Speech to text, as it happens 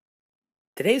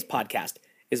Today's podcast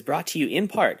is brought to you in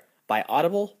part by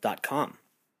Audible.com.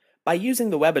 By using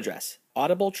the web address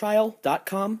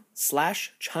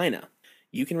audibletrial.com/China,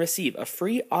 you can receive a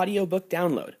free audiobook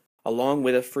download along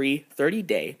with a free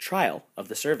 30-day trial of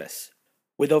the service.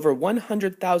 With over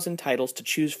 100,000 titles to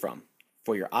choose from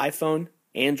for your iPhone,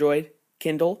 Android,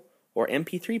 Kindle, or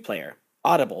MP3 player,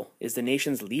 Audible is the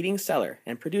nation's leading seller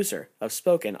and producer of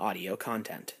spoken audio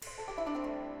content.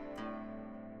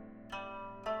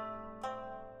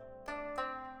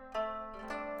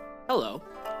 Hello,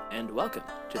 and welcome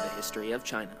to the History of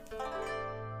China.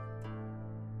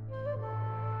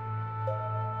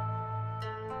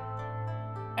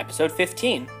 Episode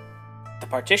 15, The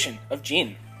Partition of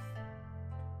Jin.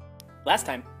 Last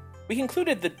time, we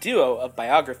concluded the duo of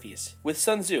biographies with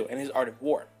Sun Tzu and his Art of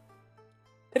War.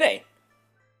 Today,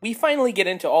 we finally get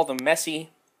into all the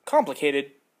messy,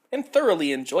 complicated, and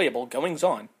thoroughly enjoyable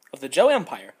goings-on of the Zhou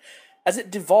Empire as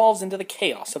it devolves into the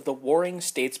chaos of the Warring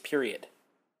States period.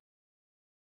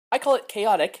 I call it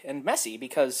chaotic and messy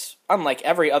because, unlike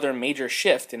every other major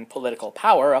shift in political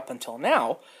power up until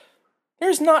now,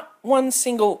 there's not one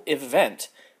single event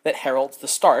that heralds the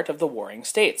start of the Warring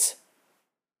States.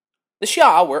 The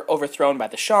Xia were overthrown by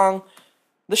the Shang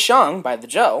by the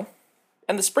Zhou,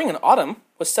 and the spring and autumn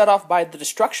was set off by the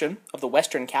destruction of the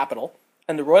western capital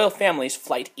and the royal family's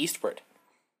flight eastward.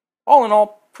 All in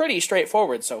all, pretty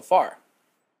straightforward so far.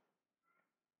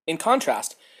 In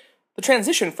contrast, the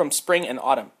transition from spring and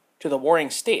autumn to the Warring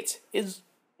States is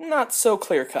not so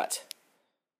clear-cut,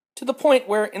 to the point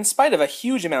where, in spite of a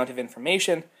huge amount of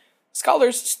information,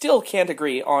 scholars still can't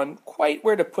agree on quite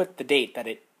where to put the date that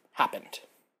it happened.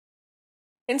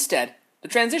 Instead, the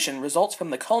transition results from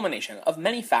the culmination of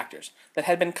many factors that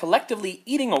had been collectively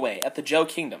eating away at the Zhou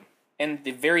kingdom and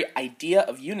the very idea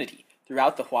of unity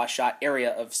throughout the Huaxia area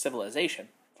of civilization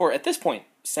for, at this point,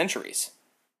 centuries,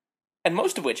 and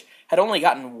most of which had only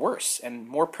gotten worse and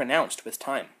more pronounced with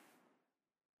time.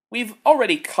 We've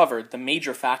already covered the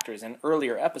major factors in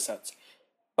earlier episodes,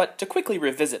 but to quickly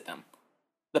revisit them,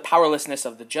 the powerlessness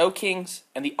of the Zhou kings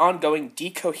and the ongoing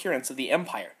decoherence of the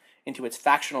empire into its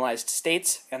factionalized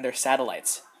states and their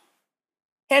satellites.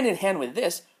 Hand in hand with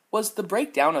this was the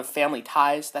breakdown of family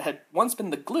ties that had once been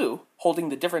the glue holding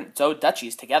the different Zhou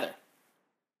duchies together.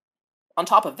 On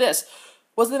top of this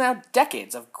was the now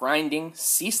decades of grinding,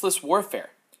 ceaseless warfare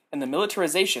and the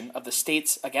militarization of the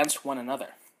states against one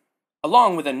another,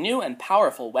 along with a new and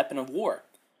powerful weapon of war,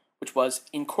 which was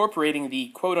incorporating the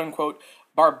quote-unquote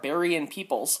barbarian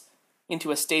peoples into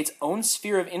a state's own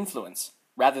sphere of influence,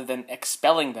 rather than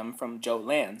expelling them from Zhou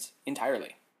lands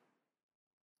entirely.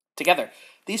 Together,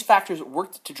 these factors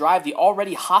worked to drive the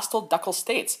already hostile ducal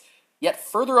states yet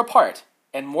further apart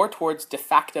and more towards de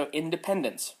facto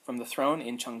independence from the throne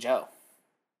in Chengzhou.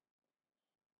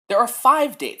 There are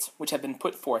 5 dates which have been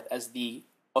put forth as the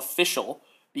official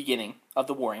beginning of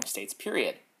the Warring States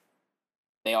period.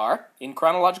 They are, in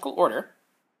chronological order,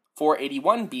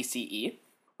 481 BCE,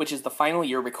 which is the final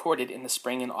year recorded in the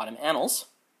Spring and Autumn Annals,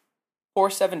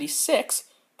 476,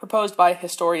 proposed by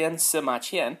historian Sima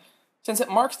Qian, since it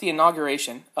marks the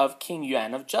inauguration of King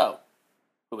Yuan of Zhou,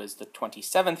 who is the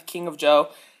 27th king of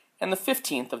Zhou and the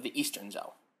 15th of the Eastern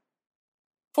Zhou.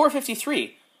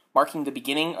 453, marking the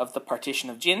beginning of the Partition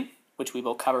of Jin, which we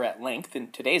will cover at length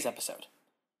in today's episode.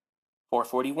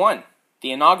 441,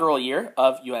 the inaugural year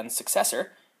of Yuan's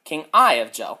successor, King Ai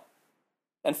of Zhou.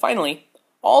 And finally,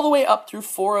 all the way up through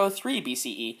 403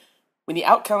 BCE, when the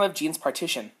outcome of Jin's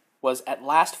partition was at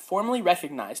last formally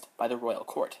recognized by the royal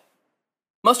court.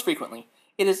 Most frequently,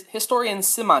 it is historian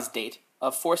Sima's date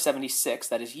of 476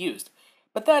 that is used,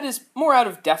 but that is more out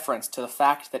of deference to the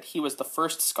fact that he was the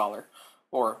first scholar,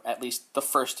 or at least the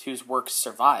first whose works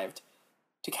survived,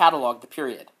 to catalog the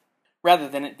period, rather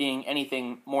than it being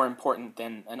anything more important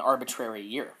than an arbitrary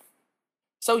year.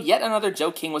 So yet another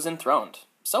Zhou king was enthroned.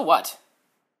 So what?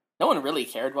 No one really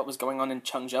cared what was going on in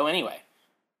Chengzhou anyway,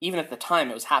 even at the time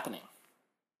it was happening.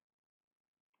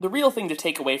 The real thing to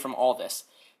take away from all this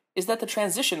is that the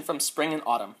transition from spring and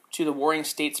autumn to the Warring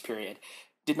States period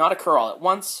did not occur all at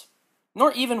once,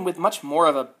 nor even with much more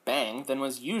of a bang than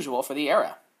was usual for the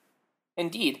era.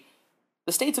 Indeed,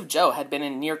 the states of Zhou had been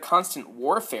in near constant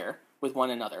warfare with one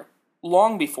another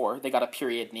long before they got a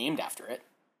period named after it.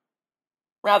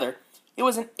 Rather, it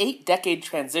was an 8-decade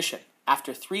transition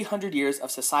after 300 years of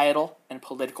societal and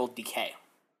political decay.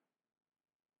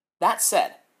 That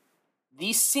said,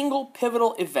 the single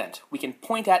pivotal event we can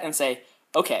point at and say,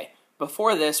 okay,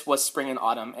 before this was spring and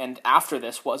autumn, and after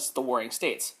this was the Warring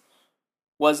States,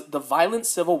 was the violent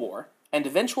civil war and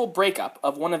eventual breakup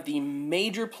of one of the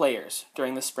major players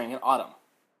during the spring and autumn,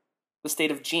 the State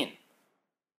of Jin.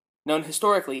 known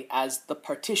historically as the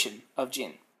Partition of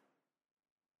Jin.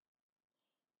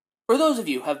 For those of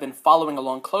you who have been following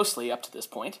along closely up to this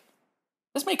point,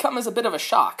 this may come as a bit of a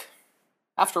shock.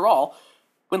 After all,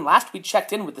 when last we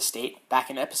checked in with the state, back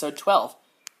in episode 12,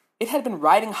 it had been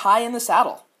riding high in the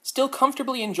saddle, still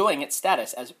comfortably enjoying its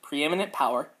status as preeminent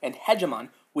power and hegemon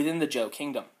within the Zhou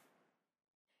kingdom.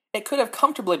 It could have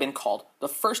comfortably been called the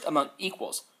first among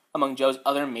equals among Zhou's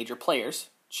other major players,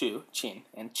 Chu, Qin,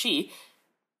 and Qi,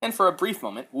 and for a brief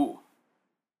moment, Wu.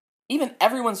 Even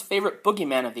everyone's favorite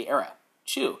boogeyman of the era,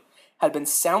 Chu, had been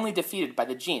soundly defeated by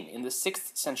the Jin in the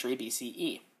 6th century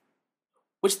BCE,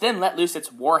 which then let loose its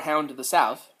warhound to the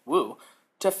south, Wu,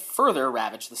 to further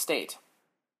ravage the state.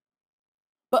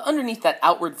 But underneath that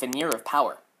outward veneer of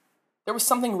power, there was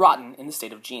something rotten in the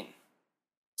state of Jin.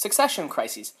 Succession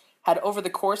crises had over the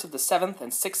course of the 7th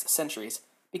and 6th centuries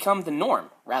become the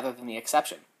norm rather than the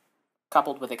exception,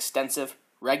 coupled with extensive,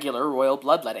 regular royal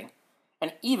bloodletting,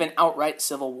 and even outright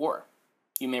civil war.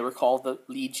 You may recall the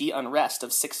Li Ji unrest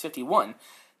of 651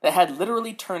 that had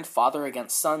literally turned father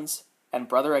against sons and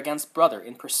brother against brother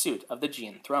in pursuit of the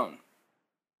Jin throne.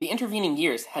 The intervening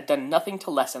years had done nothing to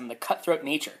lessen the cutthroat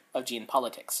nature of Jin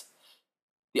politics.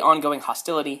 The ongoing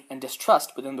hostility and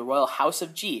distrust within the royal house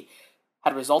of Ji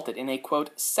had resulted in a,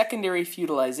 quote, secondary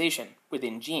feudalization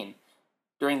within Jin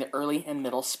during the early and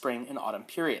middle spring and autumn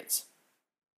periods.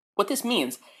 What this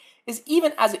means is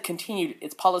even as it continued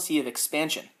its policy of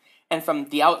expansion, and from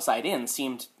the outside in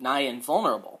seemed nigh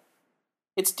invulnerable,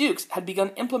 its dukes had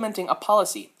begun implementing a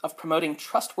policy of promoting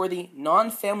trustworthy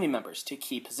non-family members to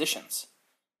key positions.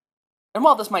 And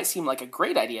while this might seem like a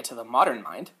great idea to the modern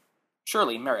mind,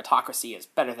 surely meritocracy is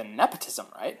better than nepotism,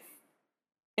 right?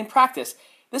 In practice,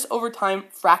 this over time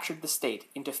fractured the state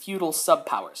into feudal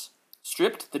sub-powers,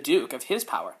 stripped the duke of his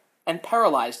power, and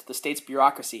paralyzed the state's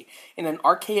bureaucracy in an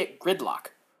archaic gridlock,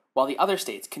 while the other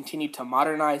states continued to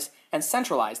modernize and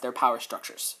centralize their power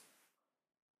structures.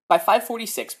 By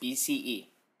 546 BCE,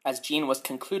 as Jin was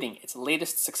concluding its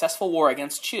latest successful war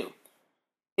against Chu,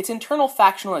 its internal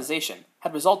factionalization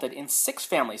had resulted in 6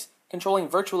 families controlling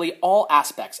virtually all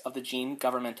aspects of the Jin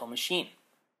governmental machine.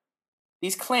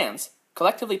 These clans,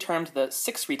 collectively termed the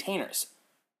 6 retainers,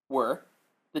 were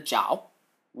the Zhao,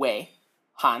 Wei,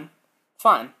 Han,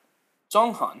 Fan,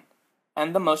 Zhonghan,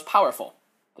 and the most powerful,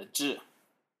 the Zhi.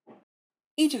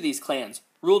 Each of these clans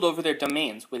ruled over their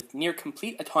domains with near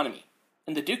complete autonomy,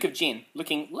 and the Duke of Jin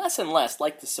looking less and less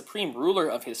like the supreme ruler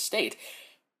of his state,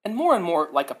 and more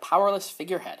like a powerless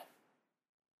figurehead.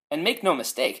 And make no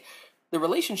mistake, the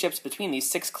relationships between these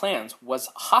 6 clans was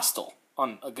hostile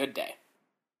on a good day.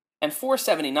 And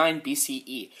 479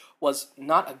 BCE was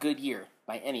not a good year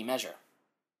by any measure,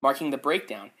 marking the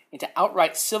breakdown into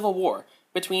outright civil war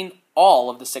between all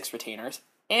of the 6 retainers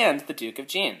and the Duke of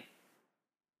Jin.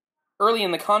 Early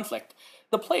in the conflict,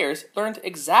 the players learned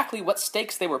exactly what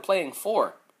stakes they were playing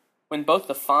for, when both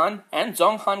the Fan and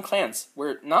Zhonghan clans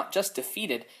were not just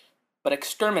defeated, but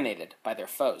exterminated by their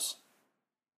foes.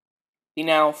 The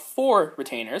now 4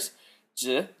 retainers,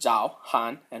 Zhi, Zhao,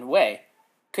 Han, and Wei,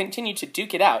 continued to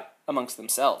duke it out amongst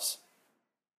themselves.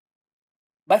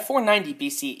 By 490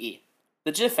 BCE,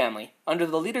 the Zhi family, under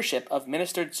the leadership of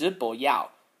Minister Zhi Boyao,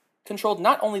 controlled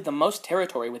not only the most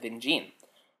territory within Jin,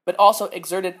 but also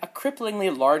exerted a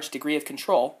cripplingly large degree of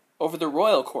control over the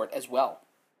royal court as well.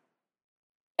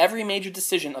 Every major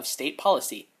decision of state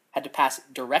policy had to pass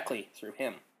directly through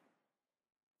him.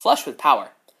 Flush with power,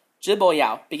 Zhi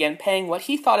Boyao began paying what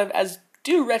he thought of as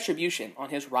due retribution on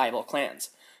his rival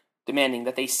clans, demanding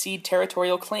that they cede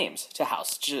territorial claims to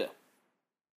House Zhi.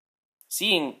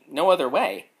 Seeing no other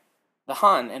way, the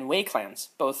Han and Wei clans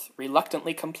both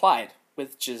reluctantly complied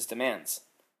with Zhi's demands.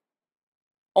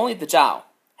 Only the Zhao,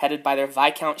 headed by their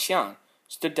Viscount Xiang,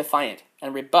 stood defiant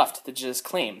and rebuffed the Zhi's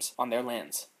claims on their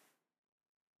lands.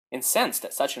 Incensed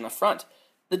at such an affront,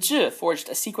 the Zhi forged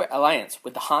a secret alliance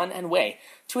with the Han and Wei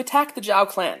to attack the Zhao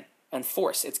clan and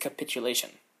force its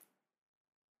capitulation.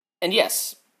 And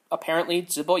yes, apparently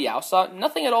Zhi Boyao saw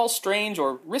nothing at all strange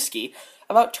or risky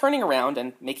about turning around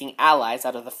and making allies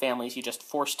out of the families you just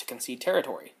forced to concede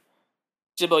territory.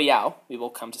 Zhi Boyao, we will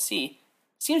come to see,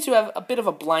 seems to have a bit of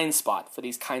a blind spot for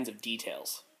these kinds of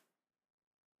details.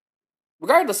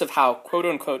 Regardless of how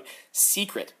quote-unquote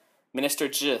secret Minister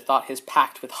Zhi thought his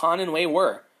pact with Han and Wei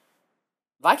were,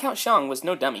 Viscount Xiang was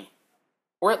no dummy.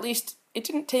 Or at least, it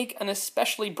didn't take an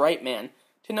especially bright man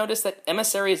to notice that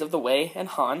emissaries of the Wei and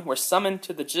Han were summoned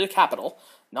to the Zhi capital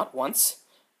not once,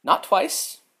 not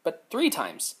twice, but 3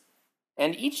 times,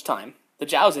 and each time the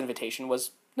Zhao's invitation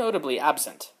was notably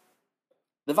absent.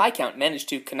 The Viscount managed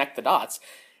to connect the dots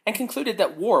and concluded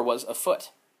that war was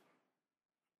afoot.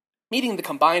 Meeting the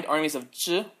combined armies of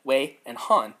Zhi, Wei, and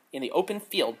Han in the open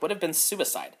field would have been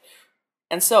suicide,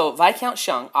 and so Viscount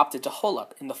Shang opted to hole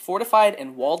up in the fortified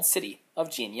and walled city of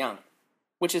Jinyang,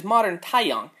 which is modern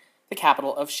Taiyang, the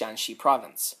capital of Shanxi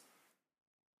province.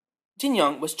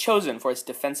 Jinyang was chosen for its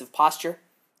defensive posture,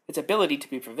 its ability to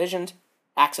be provisioned,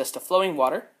 access to flowing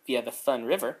water via the Fun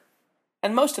River,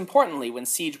 and most importantly when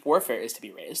siege warfare is to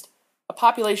be raised, a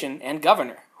population and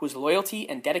governor whose loyalty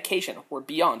and dedication were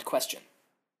beyond question.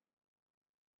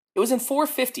 It was in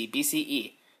 450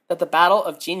 BCE that the Battle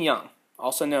of Jinyang,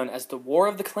 also known as the War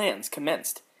of the Clans,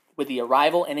 commenced, with the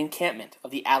arrival and encampment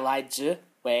of the allied Zhi,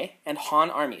 Wei, and Han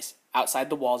armies outside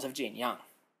the walls of Jinyang.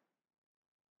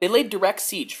 They laid direct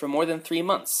siege for more than 3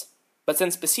 months, but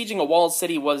since besieging a walled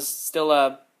city was still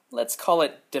a, let's call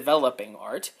it, developing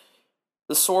art,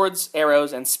 the swords,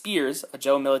 arrows, and spears a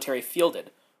Zhou military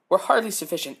fielded were hardly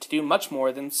sufficient to do much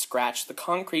more than scratch the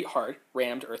concrete hard,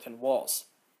 rammed earthen walls.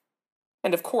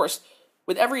 And of course,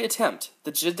 with every attempt,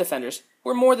 the Zhi defenders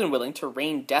were more than willing to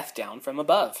rain death down from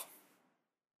above.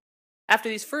 After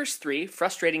these first 3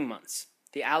 frustrating months,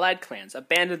 the allied clans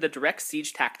abandoned the direct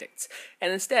siege tactics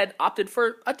and instead opted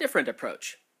for a different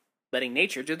approach, letting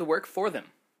nature do the work for them.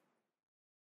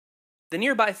 The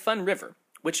nearby Fun River,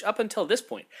 which up until this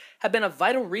point had been a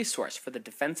vital resource for the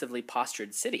defensively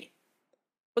postured city,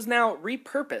 was now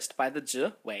repurposed by the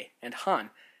Zhi, Wei, and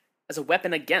Han as a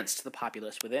weapon against the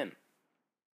populace within.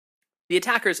 The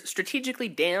attackers strategically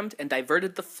dammed and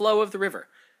diverted the flow of the river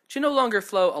to no longer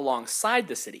flow alongside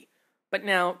the city, but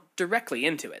now directly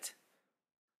into it.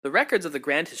 The records of the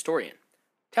Grand Historian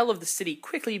tell of the city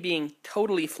quickly being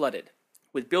totally flooded,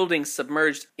 with buildings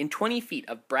submerged in 20 feet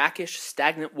of brackish,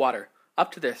 stagnant water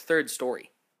up to their 3rd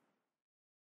story.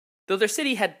 Though their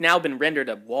city had now been rendered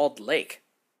a walled lake,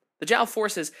 the Zhao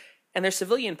forces and their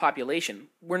civilian population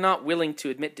were not willing to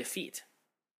admit defeat,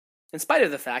 in spite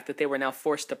of the fact that they were now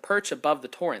forced to perch above the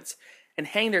torrents and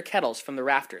hang their kettles from the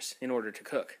rafters in order to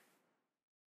cook.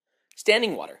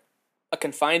 Standing water, a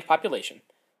confined population,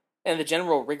 and the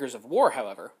general rigors of war,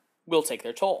 however, will take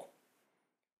their toll.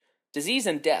 Disease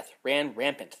and death ran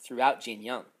rampant throughout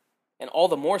Jinyang, and all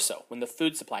the more so when the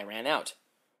food supply ran out,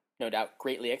 no doubt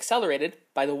greatly accelerated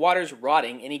by the waters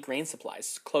rotting any grain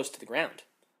supplies close to the ground.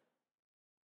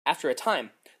 After a time,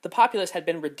 the populace had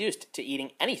been reduced to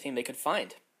eating anything they could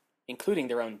find, including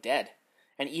their own dead,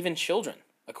 and even children,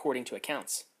 according to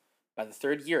accounts, by the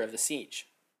 3rd year of the siege.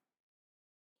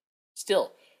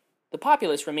 Still, the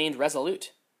populace remained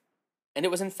resolute, and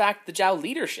it was in fact the Zhao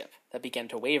leadership that began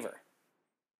to waver.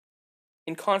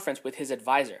 In conference with his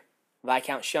advisor,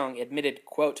 Viscount Shang admitted,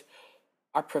 quote,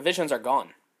 "Our provisions are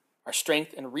gone, our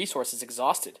strength and resources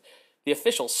exhausted, the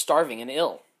officials starving and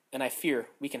ill, and I fear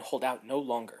we can hold out no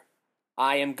longer.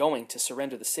 I am going to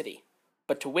surrender the city,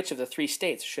 but to which of the 3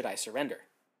 states should I surrender?"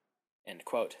 End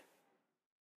quote.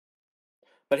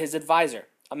 But his advisor,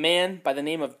 a man by the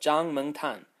name of Zhang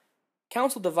Mengtan,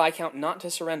 counseled the Viscount not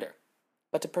to surrender,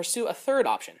 but to pursue a 3rd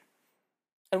option.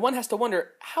 And one has to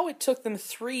wonder how it took them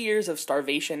 3 years of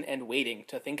starvation and waiting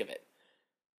to think of it.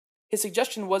 His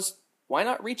suggestion was, why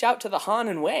not reach out to the Han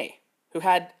and Wei, who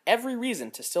had every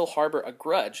reason to still harbor a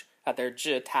grudge at their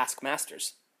Zhi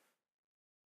taskmasters.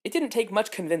 It didn't take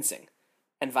much convincing,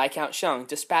 and Viscount Shang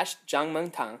dispatched Zhang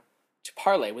Mengtang to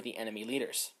parley with the enemy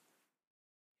leaders.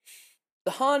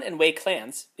 The Han and Wei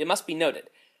clans, it must be noted,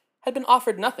 had been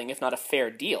offered nothing if not a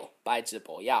fair deal by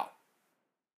Zhibo Yao.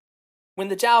 When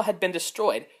the Zhao had been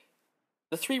destroyed,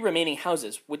 the 3 remaining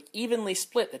houses would evenly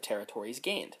split the territories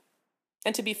gained.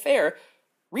 And to be fair,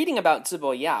 reading about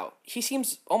Zhibo Yao, he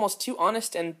seems almost too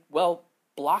honest and, well,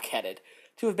 blockheaded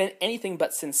to have been anything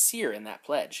but sincere in that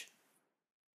pledge.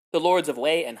 The lords of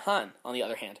Wei and Han, on the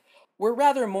other hand, were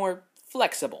rather more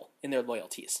flexible in their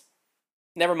loyalties.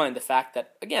 Never mind the fact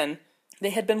that, again, they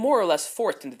had been more or less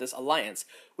forced into this alliance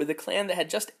with a clan that had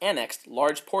just annexed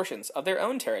large portions of their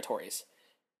own territories.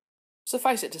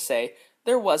 Suffice it to say,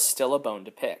 there was still a bone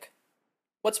to pick.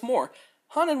 What's more,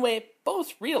 Han and Wei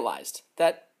both realized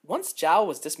that once Zhao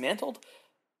was dismantled,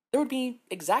 there would be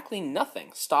exactly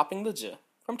nothing stopping the Zhi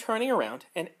from turning around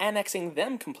and annexing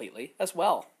them completely as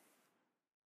well.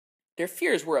 Their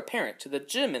fears were apparent to the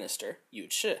Zhi minister, Yu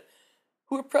Chi,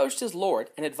 who approached his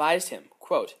lord and advised him,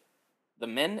 quote, "The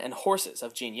men and horses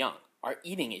of Jinyang are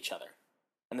eating each other,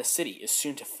 and the city is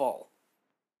soon to fall.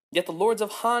 Yet the lords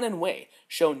of Han and Wei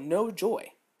show no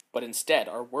joy, but instead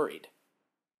are worried.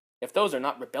 If those are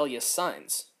not rebellious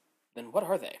signs, then what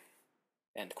are they?"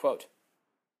 End quote.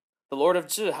 The lord of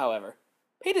Zhi, however,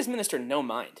 paid his minister no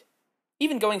mind,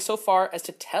 even going so far as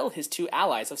to tell his 2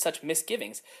 allies of such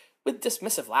misgivings with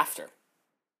dismissive laughter.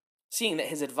 Seeing that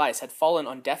his advice had fallen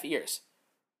on deaf ears,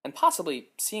 and possibly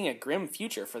seeing a grim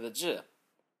future for the Zhi,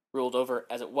 ruled over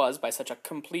as it was by such a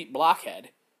complete blockhead.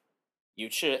 Yu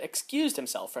Chi excused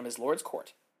himself from his lord's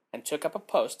court and took up a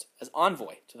post as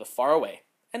envoy to the faraway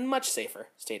and much safer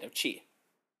state of Qi.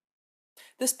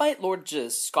 Despite Lord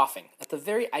Zhi's scoffing at the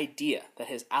very idea that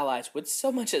his allies would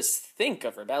so much as think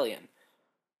of rebellion,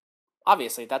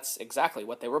 obviously that's exactly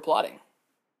what they were plotting.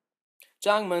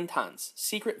 Zhang Mentan's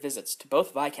secret visits to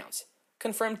both viscounts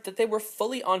confirmed that they were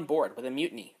fully on board with a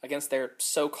mutiny against their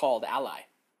so-called ally.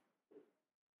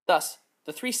 Thus,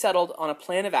 the three settled on a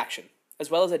plan of action, as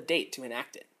well as a date to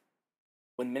enact it.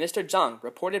 When Minister Zhang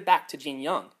reported back to Jin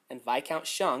Yang and Viscount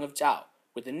Xiang of Zhao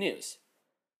with the news,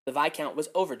 the Viscount was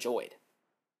overjoyed.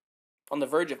 On the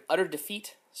verge of utter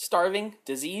defeat, starving,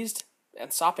 diseased,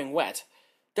 and sopping wet,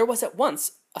 there was at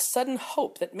once a sudden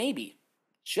hope that maybe,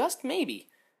 just maybe,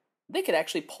 they could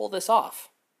actually pull this off.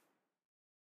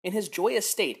 In his joyous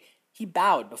state, he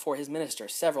bowed before his minister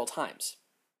several times,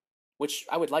 which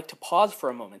I would like to pause for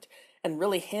a moment and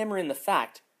really hammer in the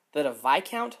fact that a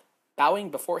viscount bowing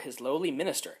before his lowly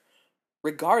minister,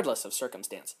 regardless of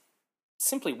circumstance,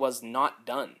 simply was not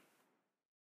done.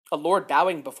 A lord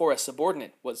bowing before a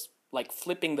subordinate was like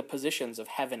flipping the positions of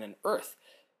heaven and earth,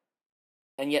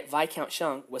 and yet Viscount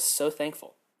Xiang was so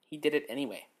thankful he did it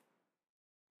anyway.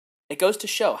 It goes to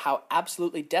show how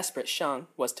absolutely desperate Xiang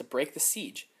was to break the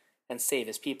siege and save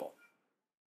his people.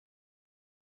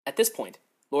 At this point,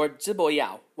 Lord Zhibo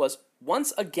Yao was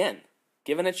once again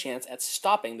given a chance at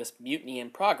stopping this mutiny in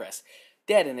progress,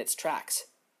 dead in its tracks.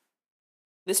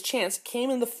 This chance came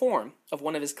in the form of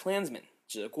one of his clansmen,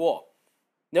 Zhi Guo,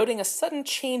 noting a sudden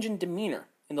change in demeanor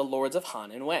in the lords of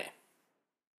Han and Wei.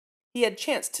 He had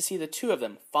chanced to see the two of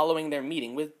them following their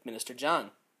meeting with Minister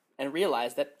Zhang, and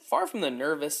realized that far from the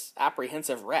nervous,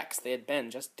 apprehensive wrecks they had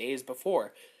been just days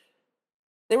before,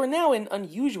 they were now in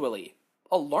unusually,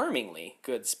 alarmingly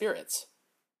good spirits.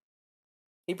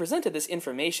 He presented this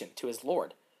information to his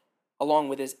lord, along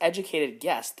with his educated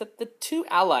guess that the two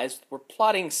allies were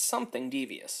plotting something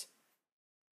devious.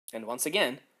 And once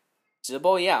again,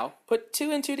 Zhibo Yao put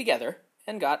two and two together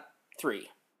and got three.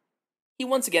 He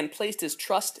once again placed his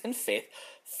trust and faith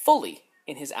fully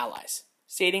in his allies,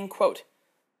 stating, quote,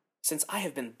 "Since I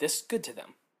have been this good to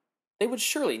them, they would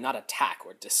surely not attack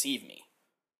or deceive me.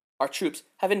 Our troops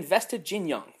have invested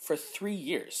Jinyang for 3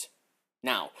 years.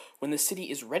 Now, when the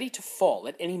city is ready to fall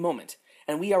at any moment,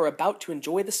 and we are about to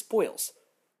enjoy the spoils,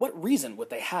 what reason would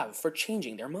they have for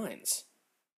changing their minds?"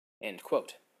 End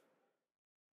quote.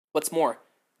 What's more,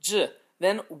 Zhi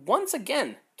then once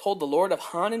again told the Lord of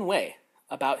Han and Wei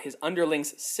about his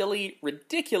underlings' silly,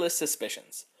 ridiculous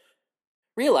suspicions.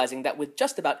 Realizing that with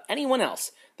just about anyone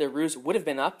else, their ruse would have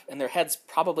been up and their heads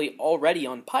probably already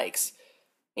on pikes,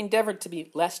 endeavored to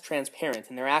be less transparent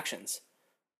in their actions.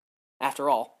 After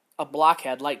all, a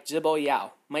blockhead like Zhibo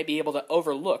Yao might be able to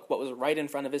overlook what was right in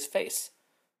front of his face,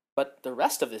 but the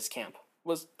rest of his camp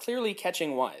was clearly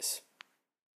catching wise.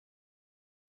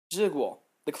 Zhi Guo,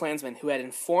 the clansman who had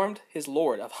informed his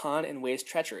lord of Han and Wei's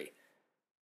treachery,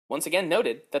 once again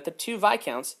noted that the two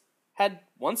viscounts had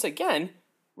once again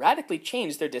radically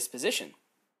changed their disposition,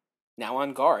 now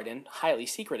on guard and highly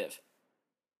secretive.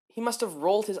 He must have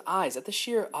rolled his eyes at the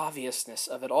sheer obviousness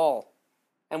of it all,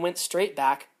 and went straight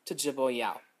back to Zhibo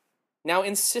Yao, now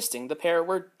insisting the pair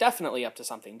were definitely up to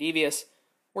something devious,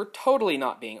 were totally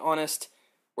not being honest,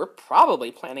 were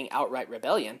probably planning outright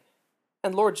rebellion,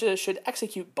 and Lord Zhi should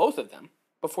execute both of them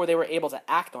before they were able to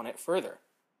act on it further.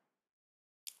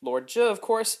 Lord Zhi, of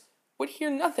course, would hear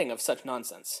nothing of such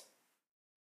nonsense,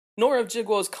 nor of Zhi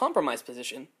Guo's compromise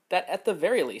position that at the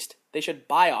very least they should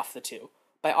buy off the two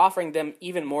by offering them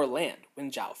even more land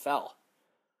when Zhao fell.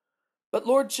 But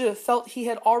Lord Zhi felt he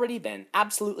had already been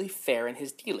absolutely fair in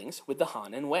his dealings with the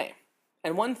Han and Wei,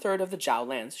 and 1/3 of the Zhao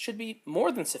lands should be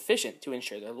more than sufficient to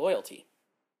ensure their loyalty.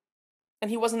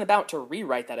 And he wasn't about to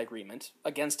rewrite that agreement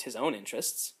against his own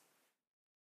interests.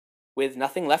 With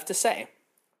nothing left to say,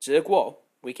 Zhi Guo,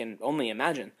 we can only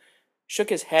imagine, shook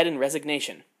his head in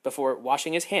resignation before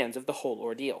washing his hands of the whole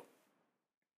ordeal.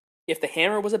 If the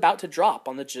hammer was about to drop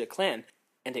on the Zhi clan,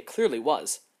 and it clearly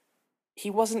was, he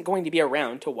wasn't going to be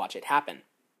around to watch it happen.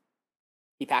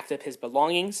 He packed up his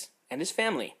belongings and his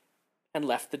family and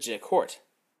left the Zhi court,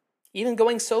 even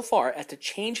going so far as to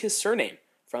change his surname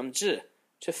from Zhi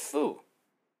to Fu,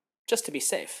 just to be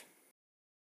safe.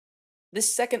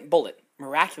 This second bullet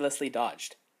miraculously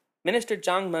dodged. Minister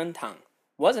Zhang Mentang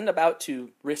wasn't about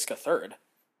to risk a third.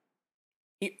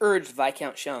 He urged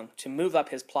Viscount Xiang to move up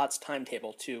his plot's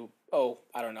timetable to,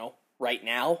 right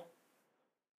now.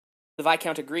 The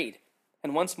Viscount agreed,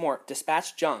 and once more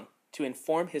dispatched Zhang to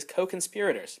inform his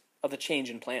co-conspirators of the change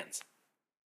in plans.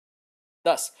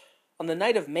 Thus, on the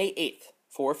night of May 8th,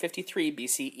 453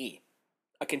 BCE,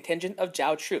 a contingent of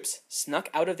Zhao troops snuck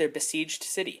out of their besieged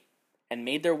city and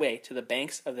made their way to the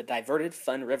banks of the diverted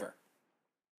Fun River.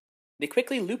 They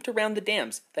quickly looped around the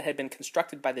dams that had been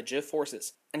constructed by the Zhi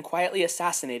forces and quietly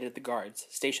assassinated the guards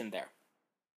stationed there.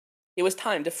 It was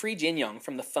time to free Jinyang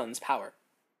from the Fun's power,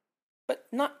 but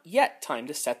not yet time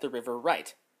to set the river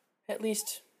right, at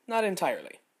least not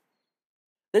entirely.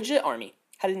 The Zhi army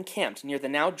had encamped near the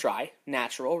now dry,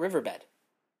 natural riverbed.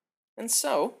 And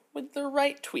so, with the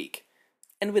right tweak,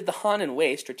 and with the Han and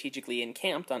Wei strategically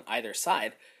encamped on either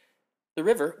side, the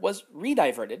river was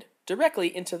rediverted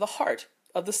directly into the heart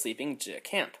of the sleeping Zhi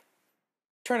camp.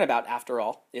 Turnabout, after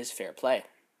all, is fair play.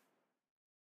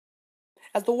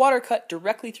 As the water cut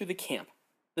directly through the camp,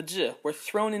 the Zhi were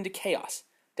thrown into chaos,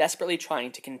 desperately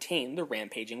trying to contain the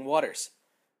rampaging waters.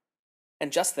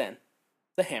 And just then,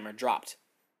 the hammer dropped.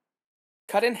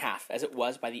 Cut in half as it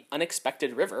was by the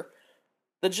unexpected river,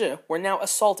 the Zhi were now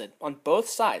assaulted on both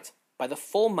sides by the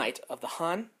full might of the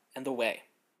Han and the Wei.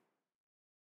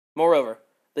 Moreover,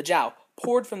 the Zhao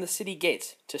poured from the city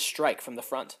gates to strike from the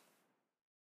front.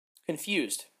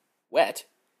 Confused, wet,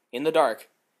 in the dark,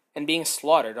 and being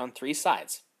slaughtered on three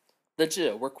sides, the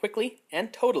Zhi were quickly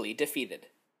and totally defeated.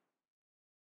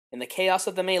 In the chaos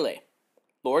of the melee,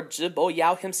 Lord Zhi Bo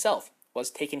Yao himself was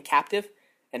taken captive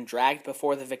and dragged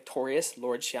before the victorious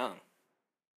Lord Xiang.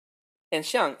 And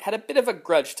Xiang had a bit of a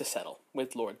grudge to settle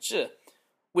with Lord Zhi,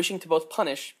 wishing to both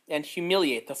punish and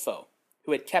humiliate the foe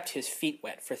who had kept his feet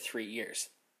wet for 3 years.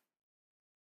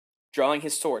 Drawing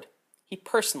his sword, he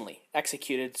personally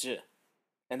executed Zhi,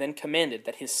 and then commanded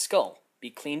that his skull be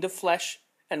cleaned of flesh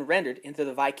and rendered into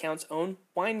the Viscount's own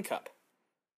wine cup.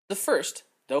 The first,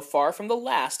 though far from the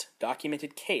last,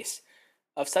 documented case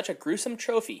of such a gruesome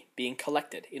trophy being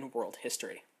collected in world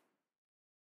history.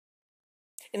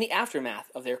 In the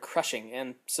aftermath of their crushing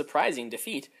and surprising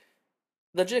defeat,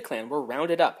 the Zhi clan were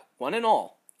rounded up, one and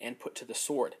all, and put to the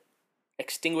sword,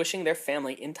 extinguishing their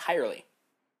family entirely.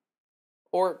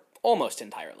 Or almost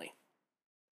entirely.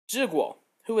 Zhi Guo,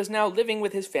 who was now living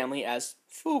with his family as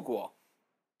Fu Guo,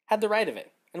 had the right of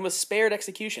it, and was spared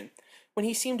execution when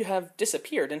he seemed to have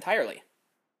disappeared entirely.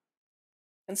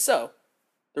 And so,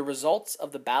 the results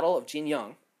of the Battle of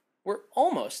Jinyang were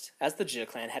almost as the Zhi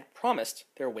clan had promised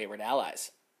their wayward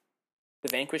allies. The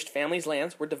vanquished family's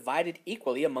lands were divided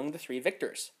equally among the three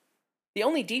victors. The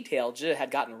only detail Zhi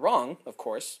had gotten wrong, of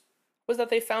course, was that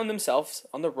they found themselves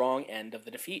on the wrong end of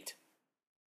the defeat.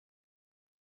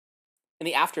 In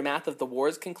the aftermath of the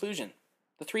war's conclusion,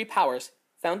 the three powers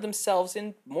found themselves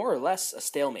in more or less a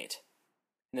stalemate.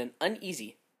 In an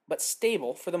uneasy, but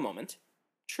stable for the moment,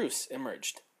 truce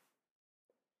emerged.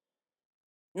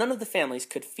 None of the families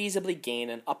could feasibly gain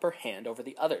an upper hand over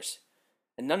the others,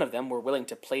 and none of them were willing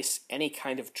to place any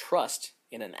kind of trust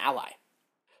in an ally.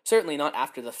 Certainly not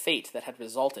after the fate that had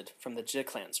resulted from the Zhi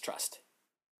clan's trust.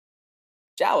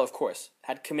 Zhao, of course,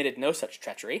 had committed no such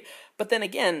treachery, but then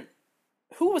again,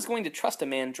 who was going to trust a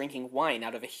man drinking wine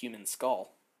out of a human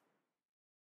skull?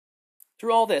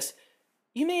 Through all this,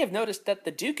 you may have noticed that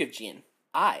the Duke of Jin,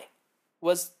 Ai,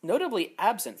 was notably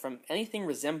absent from anything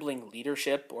resembling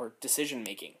leadership or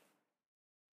decision-making.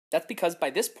 That's because by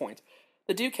this point,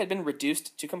 the Duke had been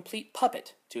reduced to complete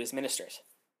puppet to his ministers.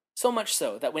 So much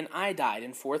so that when Ai died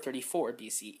in 434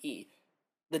 BCE,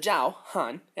 the Zhao,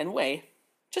 Han, and Wei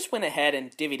just went ahead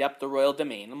and divvied up the royal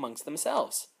domain amongst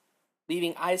themselves,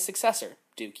 leaving Ai's successor,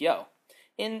 Duke Yo,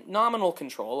 in nominal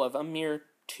control of a mere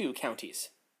 2 counties.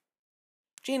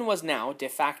 Jin was now, de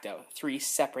facto, 3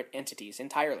 separate entities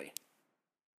entirely.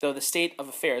 Though the state of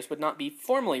affairs would not be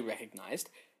formally recognized,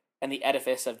 and the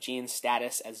edifice of Jin's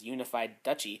status as unified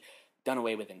duchy done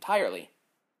away with entirely,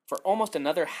 for almost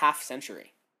another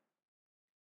half-century.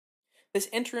 This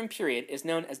interim period is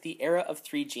known as the Era of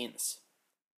 3 Jins.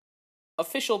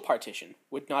 Official partition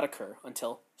would not occur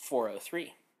until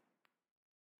 403.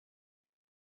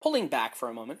 Pulling back for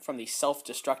a moment from the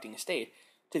self-destructing state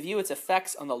to view its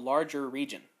effects on the larger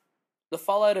region, the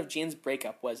fallout of Jin's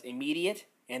breakup was immediate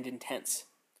and intense.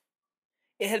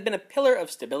 It had been a pillar of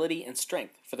stability and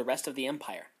strength for the rest of the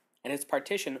empire, and its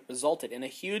partition resulted in a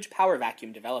huge power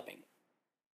vacuum developing.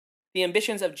 The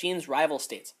ambitions of Jin's rival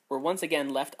states were once again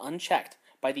left unchecked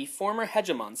by the former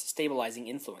hegemon's stabilizing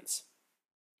influence.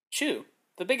 Chu,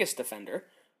 the biggest defender,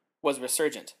 was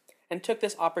resurgent, and took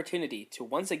this opportunity to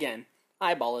once again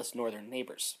eyeball its northern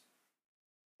neighbors.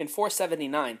 In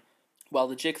 479, while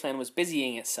the Zhi clan was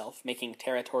busying itself making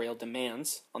territorial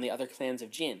demands on the other clans of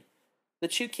Jin, the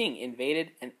Chu king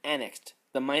invaded and annexed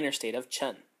the minor state of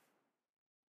Chen.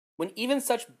 When even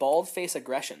such bald-faced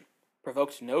aggression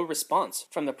provoked no response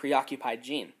from the preoccupied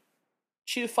Jin,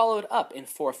 Chu followed up in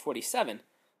 447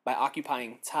 by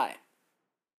occupying Cai.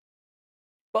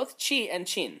 Both Qi and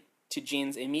Qin, to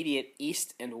Jin's immediate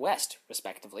east and west,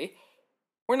 respectively,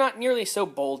 were not nearly so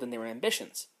bold in their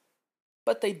ambitions,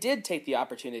 but they did take the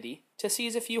opportunity to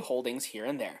seize a few holdings here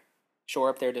and there, shore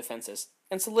up their defenses,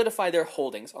 and solidify their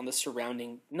holdings on the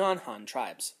surrounding non-Han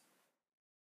tribes.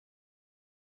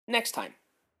 Next time,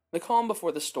 the calm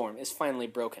before the storm is finally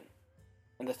broken,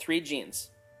 and the three Jins,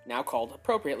 now called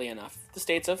appropriately enough the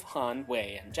states of Han,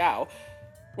 Wei, and Zhao,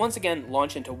 once again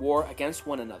launch into war against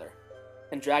one another,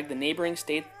 and drag the neighboring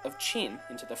state of Qin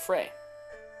into the fray.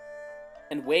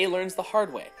 And Wei learns the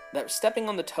hard way that stepping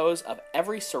on the toes of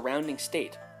every surrounding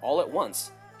state all at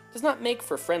once does not make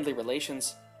for friendly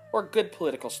relations or good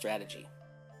political strategy.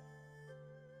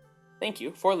 Thank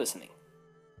you for listening.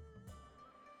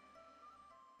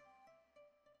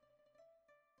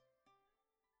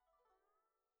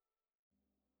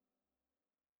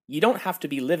 You don't have to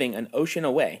be living an ocean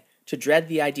away to dread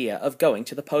the idea of going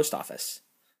to the post office.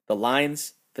 The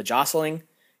lines, the jostling,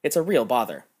 it's a real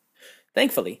bother.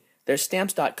 Thankfully, there's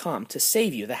Stamps.com to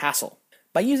save you the hassle.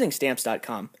 By using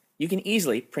Stamps.com, you can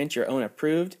easily print your own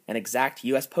approved and exact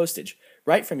U.S. postage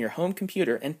right from your home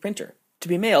computer and printer, to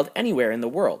be mailed anywhere in the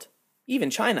world, even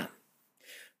China.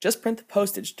 Just print the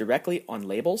postage directly on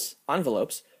labels,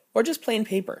 envelopes, or just plain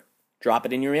paper. Drop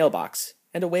it in your mailbox,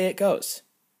 and away it goes.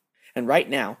 And right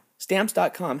now,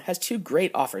 Stamps.com has two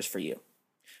great offers for you.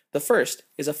 The first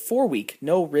is a 4-week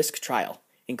no-risk trial,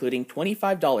 including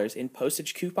 $25 in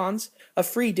postage coupons, a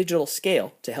free digital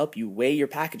scale to help you weigh your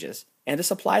packages, and a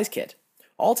supplies kit.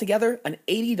 Altogether, an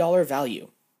 $80 value.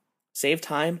 Save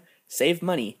time, save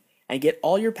money, and get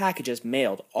all your packages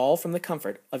mailed all from the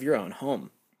comfort of your own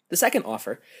home. The second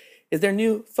offer is their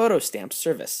new photo stamp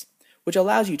service, which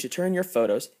allows you to turn your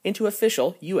photos into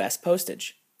official U.S.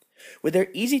 postage. With their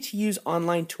easy-to-use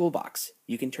online toolbox,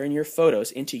 you can turn your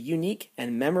photos into unique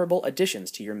and memorable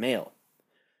additions to your mail.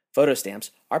 Photo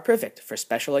stamps are perfect for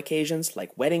special occasions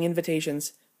like wedding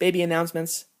invitations, baby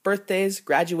announcements, birthdays,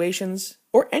 graduations,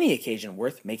 or any occasion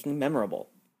worth making memorable.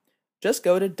 Just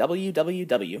go to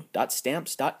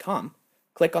www.stamps.com,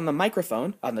 click on the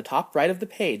microphone on the top right of the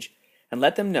page, and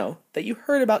let them know that you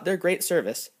heard about their great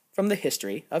service from the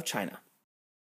history of China.